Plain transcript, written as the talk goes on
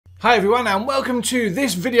Hi everyone and welcome to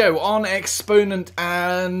this video on exponent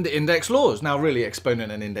and index laws. Now really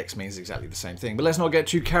exponent and index means exactly the same thing, but let's not get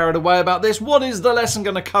too carried away about this. What is the lesson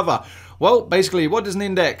going to cover? Well, basically, what is an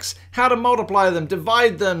index? How to multiply them,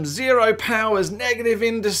 divide them, zero powers, negative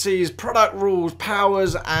indices, product rules,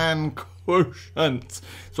 powers and quotients.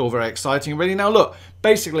 It's all very exciting already. Now look,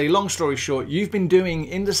 basically, long story short, you've been doing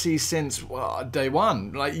indices since day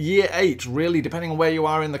one, like year 8, really, depending on where you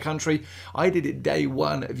are in the country. I did it day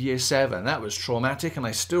 1 of year 7. That was traumatic, and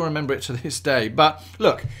I still remember it to this day. But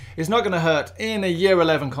look, it's not going to hurt in a year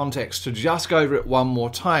 11 context to just go over it one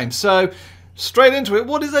more time. So, straight into it,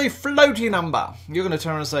 what is a floaty number? You're going to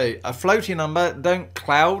turn and say, a floaty number, don't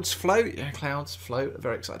clouds float? Yeah, clouds float.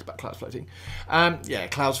 Very excited about clouds floating. Yeah,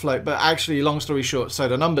 clouds float, but actually, long story short, so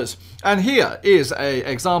do numbers. And here is an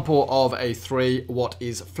example of a 3, what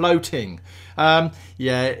is floating.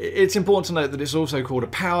 Yeah, it's important to note that it's also called a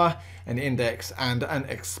power, an index, and an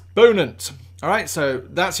exponent. All right, so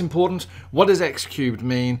that's important. What does x cubed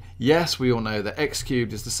mean? Yes, we all know that x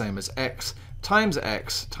cubed is the same as x times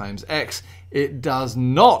x times x. It does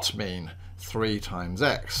not mean 3 times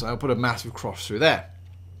x. So I'll put a massive cross through there.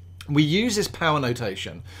 We use this power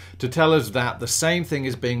notation to tell us that the same thing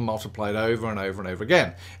is being multiplied over and over and over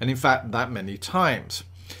again. And in fact, that many times.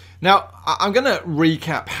 Now, I'm going to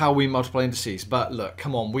recap how we multiply indices, but look,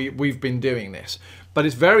 come on, we've been doing this. But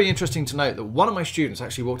it's very interesting to note that one of my students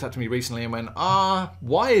actually walked up to me recently and went,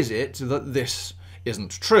 why is it that this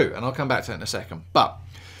isn't true? And I'll come back to that in a second. But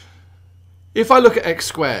if I look at x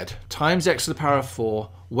squared times x to the power of 4,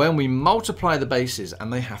 when we multiply the bases,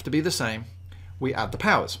 and they have to be the same, we add the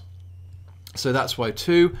powers. So that's why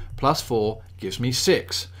 2 plus 4 gives me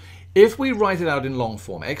 6. If we write it out in long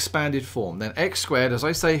form, expanded form, then x squared, as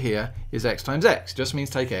I say here, is x times x. It just means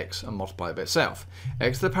take x and multiply it by itself.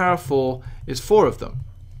 X to the power of 4 is 4 of them.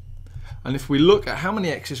 And if we look at how many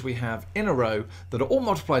x's we have in a row that are all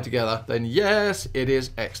multiplied together, then yes, it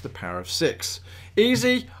is x to the power of 6.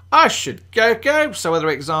 Easy. I should go. So other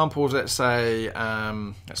examples, let's say,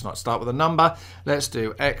 let's not start with a number. Let's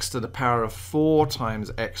do x to the power of 4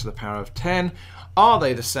 times x to the power of 10. Are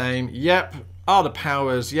they the same? Yep. Are the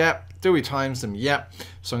powers? Yep. Do we times them? Yep.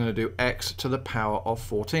 So I'm going to do x to the power of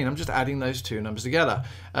 14. I'm just adding those two numbers together.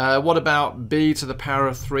 What about b to the power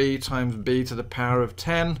of 3 times b to the power of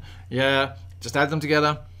 10? Yeah, just add them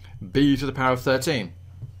together. B to the power of 13.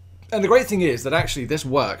 And the great thing is that actually this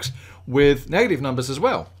works with negative numbers as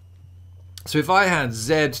well. So if I had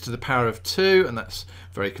z to the power of 2, and that's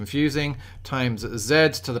very confusing, times z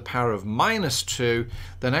to the power of minus 2,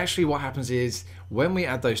 then actually what happens is when we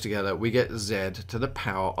add those together, we get z to the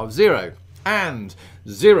power of 0. And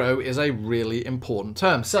 0 is a really important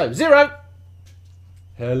term. So 0,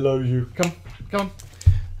 hello you, come on.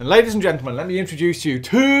 And ladies and gentlemen, let me introduce you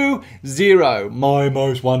to 0, my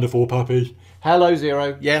most wonderful puppy. Hello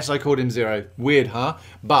 0. Yes, I called him 0. Weird, huh?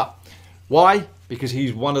 But why? Because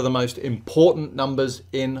he's one of the most important numbers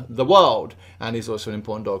in the world. And he's also an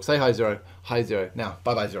important dog. Say hi, 0. Hi, 0. Now,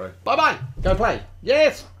 bye-bye, 0. Bye-bye. Go play.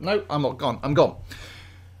 Yes. No, I'm not gone. I'm gone.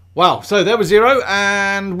 Wow. So there was 0.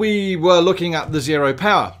 And we were looking at the 0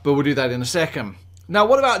 power. But we'll do that in a second. Now,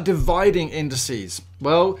 what about dividing indices?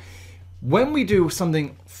 Well, when we do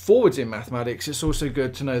something forwards in mathematics, it's also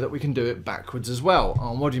good to know that we can do it backwards as well.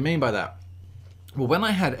 And what do you mean by that? Well, when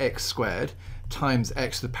I had x squared times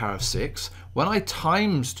x to the power of 6, when I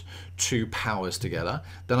times 2 powers together,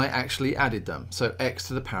 then I actually added them. So x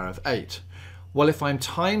to the power of 8. Well, if I'm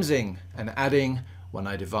timesing and adding, when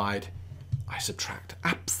I divide, I subtract.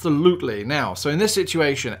 Absolutely. Now, so in this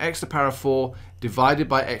situation, x to the power of 4 divided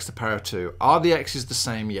by x to the power of 2. Are the x's the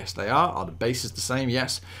same? Yes, they are. Are the bases the same?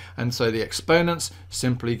 Yes. And so the exponents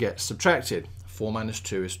simply get subtracted. 4 minus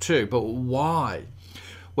 2 is 2. But why?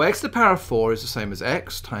 Well, x to the power of 4 is the same as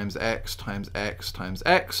x times x times x times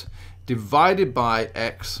x divided by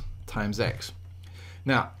x times x.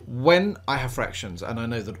 Now, when I have fractions and I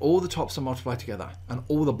know that all the tops are multiplied together and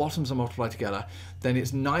all the bottoms are multiplied together, then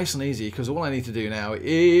it's nice and easy because all I need to do now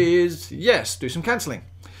is, yes, do some cancelling.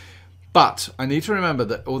 But I need to remember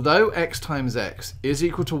that although x times x is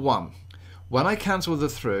equal to 1, when I cancel the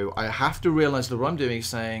through, I have to realize that what I'm doing is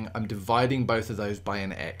saying I'm dividing both of those by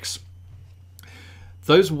an x.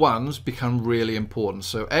 Those 1s become really important.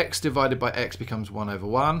 So x divided by x becomes 1 over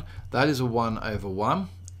 1. That is a 1 over 1.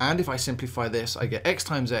 And if I simplify this, I get x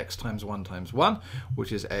times 1,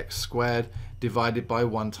 which is x squared, divided by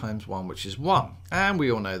 1 times 1, which is 1. And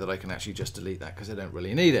we all know that I can actually just delete that because I don't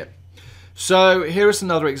really need it. So here are some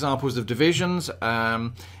other examples of divisions.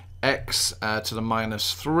 X to the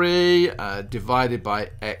minus 3 divided by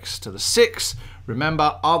x to the 6.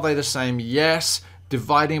 Remember, are they the same? Yes.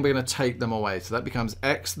 Dividing, we're going to take them away. So that becomes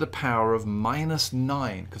x to the power of minus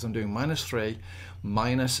 9, because I'm doing minus 3,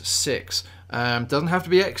 minus 6. Doesn't have to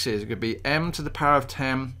be x's. It could be m to the power of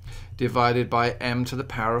 10 divided by m to the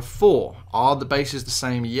power of 4. Are the bases the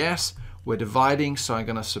same? Yes. We're dividing, so I'm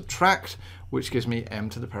going to subtract, which gives me m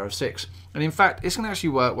to the power of 6. And in fact, it's going to actually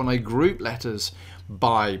work when I group letters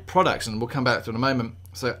by products, and we'll come back to it in a moment.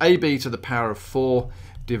 So ab to the power of 4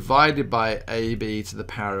 divided by ab to the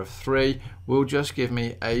power of 3 will just give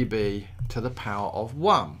me ab to the power of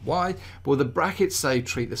 1. Why? Well, the brackets say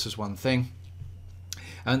treat this as one thing,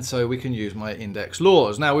 and so we can use my index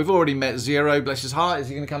laws. Now, we've already met 0, bless his heart. Is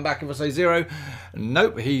he going to come back if I say 0?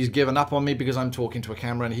 Nope, he's given up on me because I'm talking to a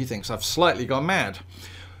camera and he thinks I've slightly gone mad.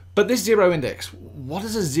 But this 0 index, what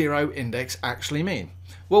does a 0 index actually mean?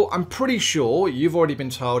 Well, I'm pretty sure you've already been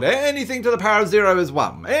told anything to the power of 0 is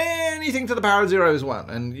 1. Anything to the power of 0 is 1.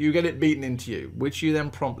 And you get it beaten into you, which you then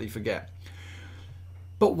promptly forget.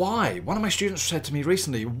 But why? One of my students said to me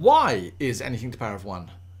recently, why is anything to the power of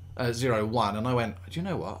 1? 0, 1? And I went, do you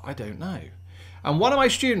know what? I don't know. And one of my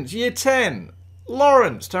students, year 10,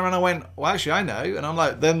 Lawrence, turned around and went, well, actually, I know. And I'm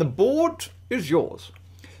like, then the board is yours.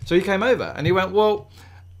 So he came over and he went, well,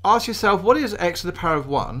 ask yourself, what is x to the power of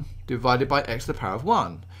 1 divided by x to the power of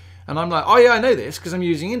 1? And I'm like, oh yeah, I know this because I'm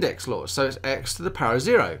using index laws. So it's x to the power of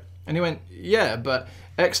 0. And he went, yeah, but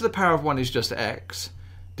x to the power of 1 is just x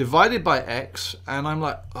divided by x. And I'm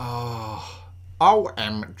like, oh,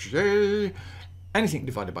 OMG. Anything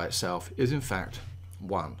divided by itself is in fact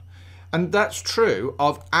 1. And that's true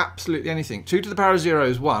of absolutely anything. 2 to the power of 0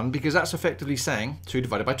 is 1 because that's effectively saying 2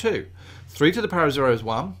 divided by 2. 3 to the power of 0 is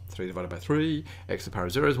 1. 3 divided by 3. X to the power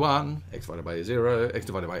of 0 is 1. X divided by 0. X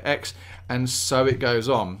divided by x. And so it goes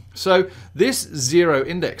on. So this 0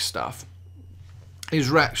 index stuff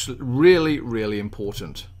is actually really, really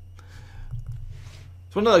important.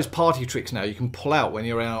 It's one of those party tricks now you can pull out when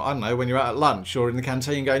you're out, I don't know, when you're out at lunch or in the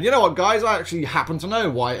canteen going, you know what, guys, I actually happen to know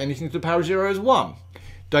why anything to the power of 0 is 1.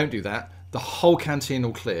 Don't do that. The whole canteen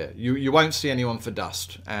will clear. You won't see anyone for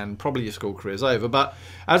dust, and probably your school career is over. But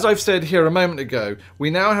as I've said here a moment ago, we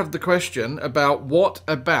now have the question about what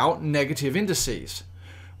about negative indices?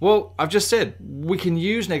 Well, I've just said we can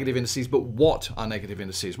use negative indices, but what are negative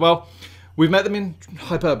indices? Well, we've met them in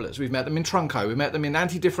hyperbolas, we've met them in trunci, we've met them in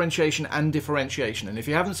anti-differentiation and differentiation. And if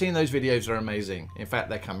you haven't seen those videos, they're amazing. In fact,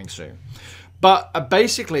 they're coming soon. But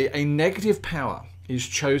basically, a negative power is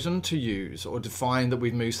chosen to use or define that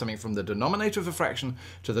we've moved something from the denominator of a fraction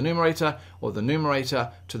to the numerator, or the numerator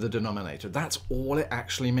to the denominator. That's all it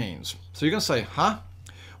actually means. So you're going to say, huh?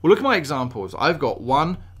 Well, look at my examples. I've got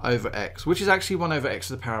 1 over x, which is actually 1 over x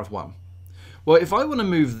to the power of 1. Well, if I want to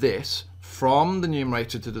move this from the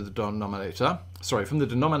numerator to the denominator, sorry, from the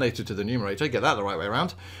denominator to the numerator, get that the right way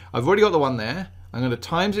around, I've already got the 1 there. I'm going to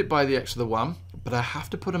times it by the x to the 1, but I have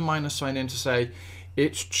to put a minus sign in to say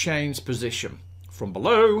it's changed position from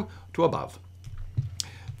below to above.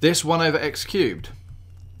 This 1 over x cubed.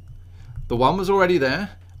 The 1 was already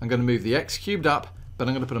there. I'm going to move the x cubed up, but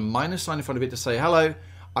I'm going to put a minus sign in front of it to say, hello,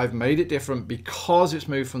 I've made it different because it's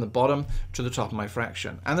moved from the bottom to the top of my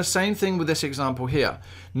fraction. And the same thing with this example here.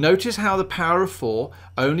 Notice how the power of 4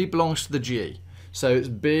 only belongs to the g. So it's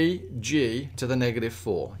bg to the negative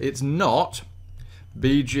 4. It's not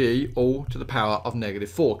bg all to the power of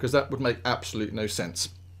negative 4, because that would make absolute no sense.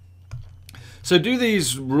 So do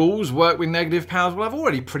these rules work with negative powers? Well, I've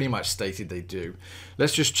already pretty much stated they do.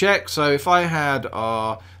 Let's just check. So if I had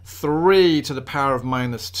 3 to the power of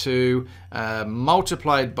minus 2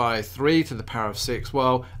 multiplied by 3 to the power of 6,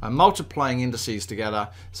 well, I'm multiplying indices together,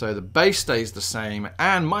 so the base stays the same,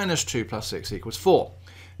 and minus 2 plus 6 equals 4.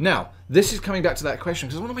 Now, this is coming back to that question,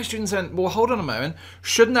 because one of my students said, well, hold on a moment,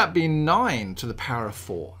 shouldn't that be 9 to the power of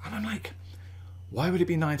 4? And I'm like, why would it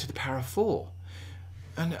be 9 to the power of 4?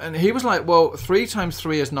 And he was like, well, 3 times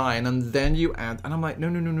 3 is 9, and then you add, and I'm like,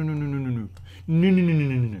 no.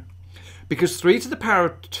 Because 3 to the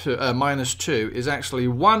power of minus 2 is actually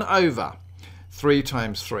 1 over 3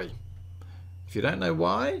 times 3. If you don't know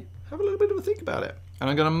why, have a little bit of a think about it. And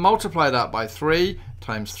I'm going to multiply that by 3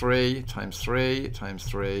 times 3 times 3 times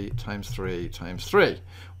 3 times 3 times 3.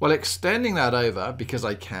 Well, extending that over, because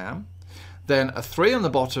I can, then a 3 on the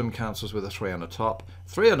bottom cancels with a 3 on the top.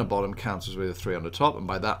 3 on the bottom cancels with a 3 on the top. And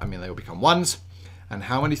by that, I mean they will become 1s. And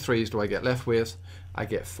how many 3s do I get left with? I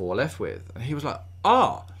get 4 left with. And he was like,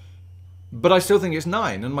 but I still think it's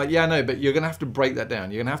 9. And I'm like, yeah, no, but you're going to have to break that down.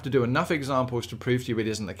 You're going to have to do enough examples to prove to you it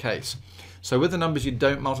isn't the case. So with the numbers, you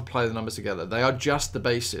don't multiply the numbers together. They are just the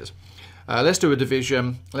bases. Let's do a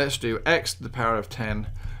division. Let's do x to the power of 10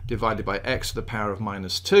 divided by x to the power of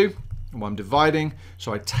minus 2. Well, I'm dividing,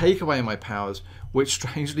 so I take away my powers, which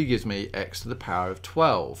strangely gives me x to the power of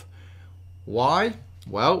 12. Why?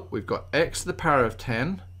 Well, we've got x to the power of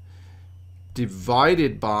 10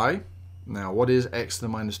 divided by, now what is x to the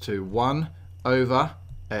minus 2? 1 over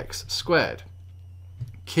x squared.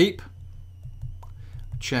 Keep,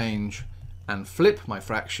 change, and flip my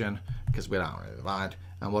fraction, because we don't really divide.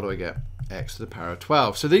 And what do I get? X to the power of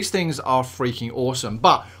 12. So these things are freaking awesome.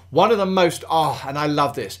 But one of the most, and I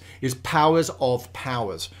love this, is powers of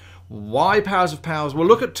powers. Why powers of powers? Well,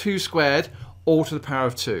 look at 2 squared, all to the power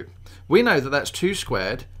of 2. We know that that's 2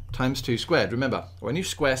 squared times 2 squared. Remember, when you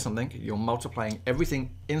square something, you're multiplying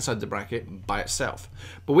everything inside the bracket by itself.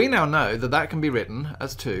 But we now know that that can be written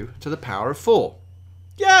as 2 to the power of 4.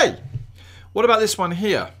 Yay! What about this one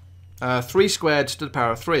here? 3 squared to the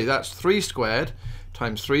power of 3. That's 3 squared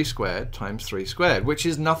times 3 squared times 3 squared, which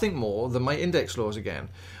is nothing more than my index laws again.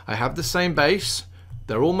 I have the same base.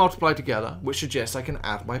 They're all multiplied together, which suggests I can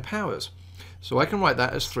add my powers. So I can write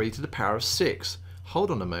that as 3 to the power of 6. Hold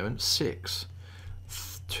on a moment, 6.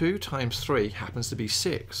 2 times 3 happens to be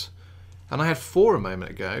 6. And I had 4 a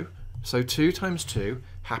moment ago, so 2 times 2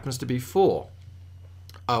 happens to be 4.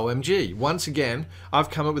 OMG. Once again, I've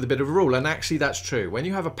come up with a bit of a rule, and actually that's true. When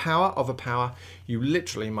you have a power of a power, you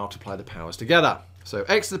literally multiply the powers together. So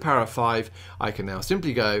x to the power of 5, I can now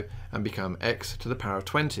simply go and become x to the power of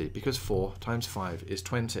 20, because 4 times 5 is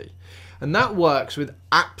 20. And that works with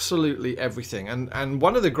absolutely everything. And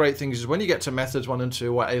one of the great things is when you get to methods 1 and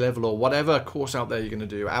 2 or A-level or whatever course out there you're going to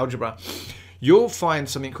do, algebra, you'll find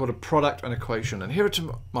something called a product and a quotient. And here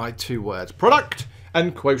are my 2 words, product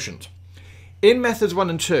and quotient. In methods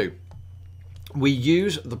 1 and 2, we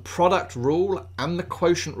use the product rule and the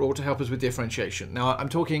quotient rule to help us with differentiation. Now, I'm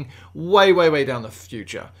talking way, way, way down the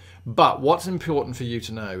future. But what's important for you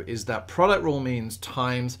to know is that product rule means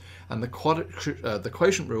times, and the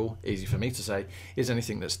quotient rule, easy for me to say, is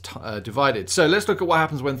anything that's divided. So let's look at what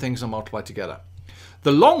happens when things are multiplied together.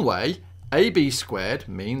 The long way, AB squared,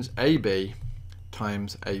 means AB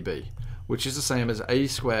times AB, which is the same as A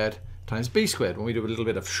squared times B squared when we do a little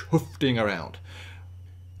bit of shifting around.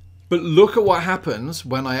 But look at what happens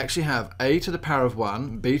when I actually have A to the power of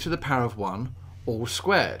 1, B to the power of 1, all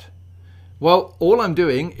squared. Well, all I'm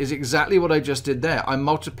doing is exactly what I just did there. I'm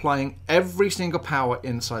multiplying every single power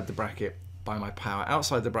inside the bracket by my power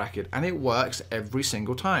outside the bracket, and it works every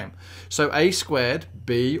single time. So A squared,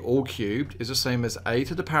 B all cubed, is the same as A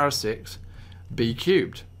to the power of 6, B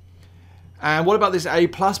cubed. And what about this A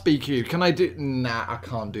plus B cubed? Can I do? Nah, I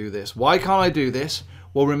can't do this. Why can't I do this?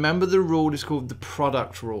 Well, remember the rule is called the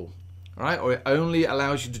product rule, all right? Or it only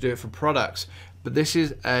allows you to do it for products. But this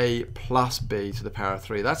is A plus B to the power of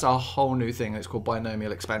 3. That's a whole new thing. It's called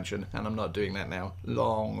binomial expansion, and I'm not doing that now.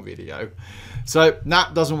 Long video. So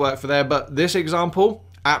that doesn't work for there, but this example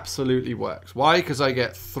absolutely works. Why? Because I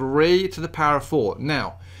get 3 to the power of 4.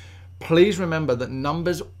 Now, please remember that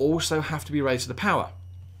numbers also have to be raised to the power.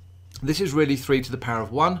 This is really 3 to the power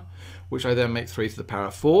of 1, which I then make 3 to the power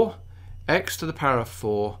of 4, x to the power of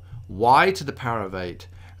 4, y to the power of 8,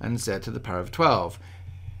 and z to the power of 12.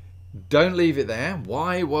 Don't leave it there.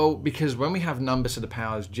 Why? Well, because when we have numbers to the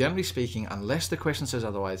powers, generally speaking, unless the question says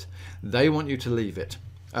otherwise, they want you to leave it.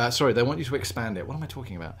 They want you to expand it. What am I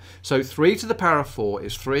talking about? So 3 to the power of 4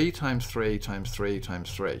 is 3 times 3 times 3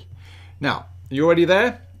 times 3. Now, you already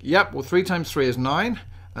there? Yep, well 3 times 3 is 9,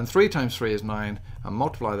 and 3 times 3 is 9, and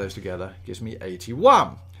multiply those together gives me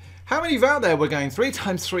 81. How many of you out there were going 3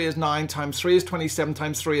 times 3 is 9, times 3 is 27,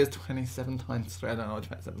 times 3 is 27, times 3, I don't know,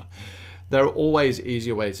 27. There are always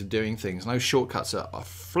easier ways of doing things. No shortcuts are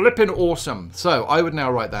flipping awesome. So I would now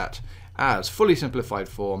write that as fully simplified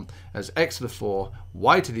form as x to the 4,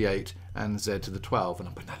 y to the 8, and z to the 12. And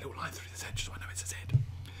I'm putting that little line through the z just so I know it's a z.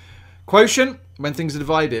 Quotient, when things are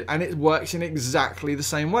divided, and it works in exactly the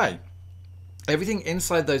same way. Everything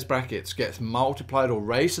inside those brackets gets multiplied or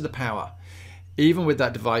raised to the power, even with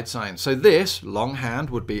that divide sign. So this, longhand,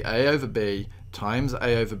 would be a over b times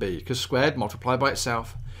a over b, because squared multiplied by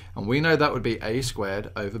itself. And we know that would be a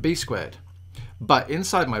squared over b squared. But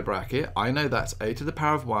inside my bracket, I know that's a to the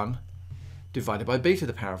power of 1 divided by b to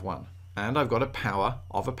the power of 1. And I've got a power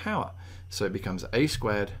of a power. So it becomes a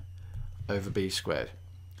squared over b squared.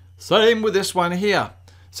 Same with this one here.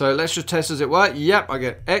 So let's just test as it were. Yep, I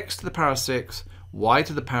get x to the power of 6, y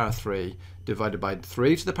to the power of 3, divided by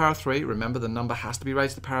 3 to the power of 3. Remember, the number has to be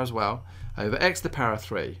raised to the power as well. Over x to the power of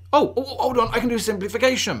 3. Oh, hold on, I can do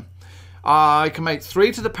simplification. I can make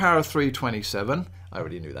 3 to the power of 3, 27. I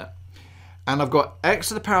already knew that. And I've got x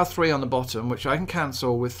to the power 3 on the bottom, which I can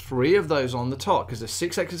cancel with 3 of those on the top, because there's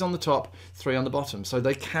 6 x's on the top, 3 on the bottom. So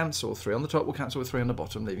they cancel. 3 on the top will cancel with 3 on the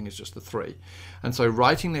bottom, leaving us just the 3. And so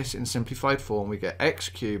writing this in simplified form, we get x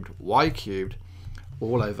cubed, y cubed,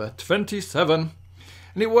 all over 27.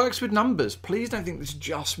 And it works with numbers. Please don't think this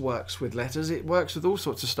just works with letters. It works with all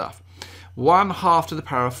sorts of stuff. 1/2 to the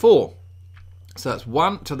power of 4. So that's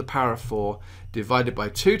 1 to the power of 4 divided by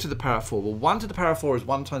 2 to the power of 4. Well, 1 to the power of 4 is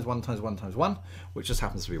 1 times 1 times 1 times 1, which just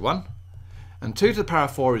happens to be 1. And 2 to the power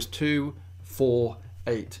of 4 is 2, 4,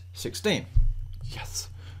 8, 16. Yes.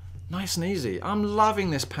 Nice and easy. I'm loving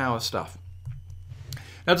this power stuff.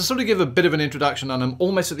 Now, to sort of give a bit of an introduction, and I'm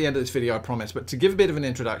almost at the end of this video, I promise, but to give a bit of an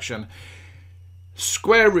introduction,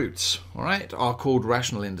 square roots, all right, are called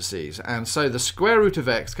rational indices. And so the square root of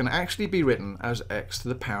x can actually be written as x to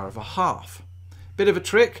the power of 1/2. Bit of a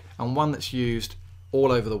trick, and one that's used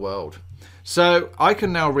all over the world. So I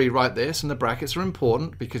can now rewrite this, and the brackets are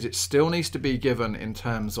important because it still needs to be given in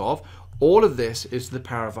terms of all of this is to the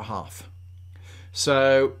power of 1/2.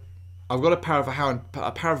 So I've got a power of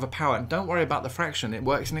a power, and don't worry about the fraction, it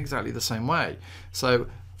works in exactly the same way. So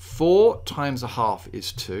 4 times 1/2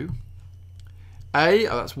 is 2.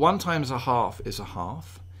 That's 1 times 1/2 is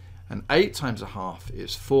 1/2. And 8 times 1/2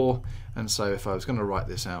 is 4. And so if I was going to write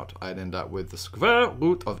this out, I'd end up with the square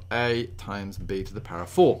root of a times b to the power of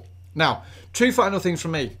 4. Now, 2 final things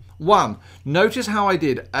from me. 1, notice how I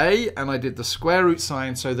did a and I did the square root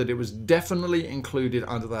sign so that it was definitely included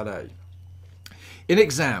under that a. In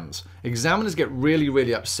exams, examiners get really,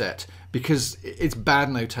 really upset because it's bad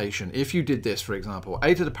notation. If you did this, for example,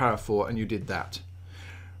 a to the power of 4 and you did that.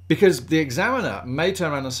 Because the examiner may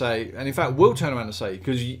turn around and say, and in fact will turn around and say,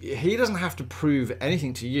 because he doesn't have to prove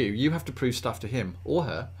anything to you, you have to prove stuff to him or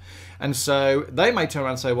her. And so they may turn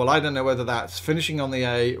around and say, well, I don't know whether that's finishing on the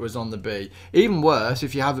A or was on the B. Even worse,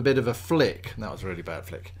 if you have a bit of a flick. That was a really bad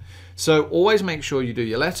flick. So always make sure you do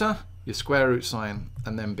your letter, your square root sign,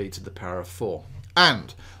 and then b to the power of 4.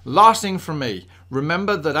 And last thing from me,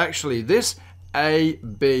 remember that actually this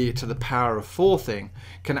ab to the power of 4 thing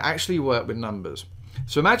can actually work with numbers.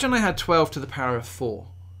 So imagine I had 12 to the power of 4.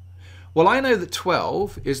 Well, I know that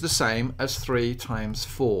 12 is the same as 3 times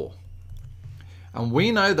 4. And we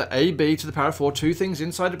know that ab to the power of 4, 2 things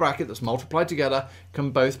inside the bracket that's multiplied together,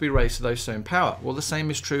 can both be raised to those same power. Well, the same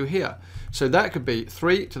is true here. So that could be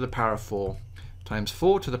 3 to the power of 4 times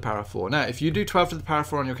 4 to the power of 4. Now, if you do 12 to the power of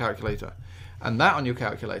 4 on your calculator, and that on your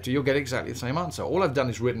calculator, you'll get exactly the same answer. All I've done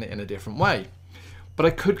is written it in a different way. But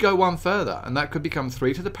I could go one further, and that could become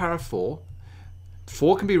 3 to the power of 4.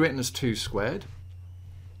 4 can be written as 2 squared.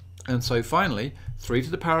 And so finally, 3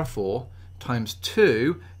 to the power of 4 times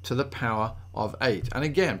 2 to the power of 8. And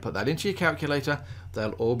again, put that into your calculator,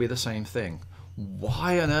 they'll all be the same thing.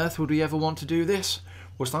 Why on earth would we ever want to do this?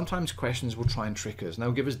 Well, sometimes questions will try and trick us, and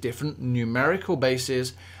they'll give us different numerical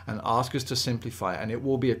bases and ask us to simplify, and it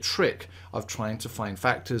will be a trick of trying to find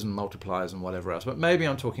factors and multipliers and whatever else. But maybe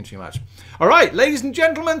I'm talking too much. All right, ladies and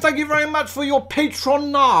gentlemen, thank you very much for your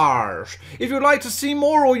patronage. If you'd like to see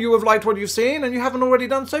more, or you have liked what you've seen and you haven't already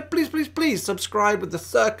done so, please, please, please subscribe with the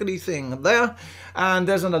circly thing there. And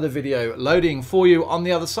there's another video loading for you on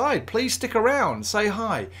the other side. Please stick around, say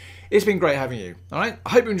hi. It's been great having you. All right,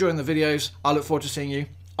 I hope you're enjoying the videos. I look forward to seeing you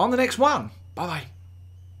on the next one. Bye-bye.